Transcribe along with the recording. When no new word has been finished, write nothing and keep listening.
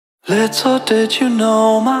Little did you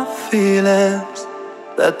know my feelings,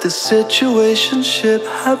 that this situationship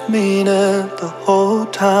had meaning the whole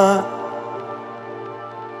time.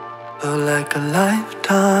 Felt like a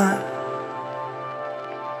lifetime.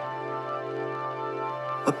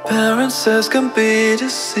 Appearances can be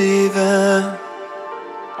deceiving.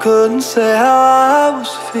 Couldn't say how I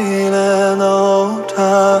was feeling the whole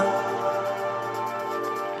time.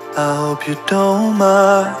 I hope you don't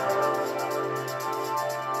mind.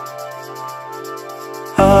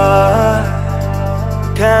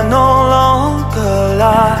 I can no longer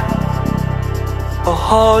lie or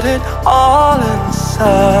hold it all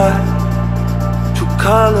inside. True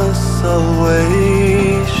colors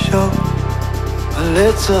always show, but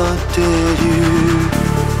little did you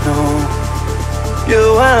know, you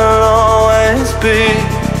will always be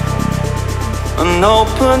an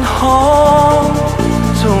open home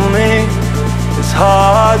to me. It's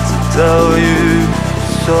hard to tell you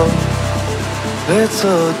so.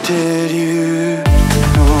 Little did you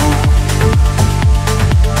know.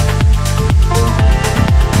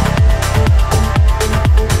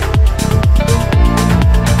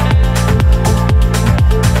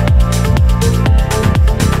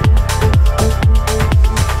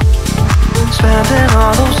 Spending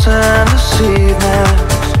all those endless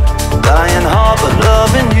evenings, dying hard but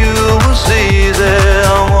loving you was easy,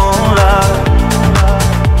 I won't lie.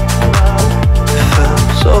 It felt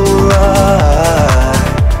so right.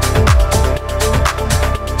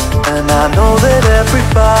 And I know that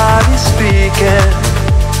everybody's speaking,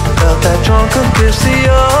 felt that drunken kiss the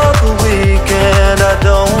other weekend. I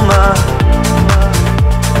don't mind.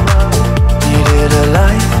 Needed a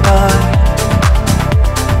lifeline.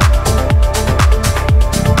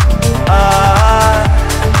 I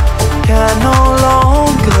can no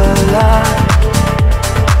longer lie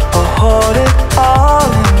or hold it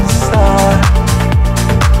all inside.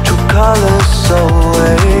 True colors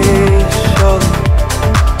always show,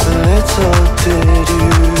 but little did you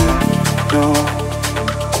know,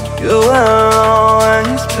 you will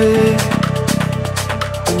always be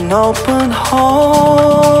an open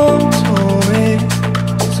home to me.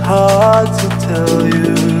 It's hard to tell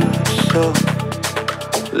you so.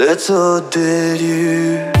 Little did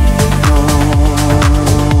you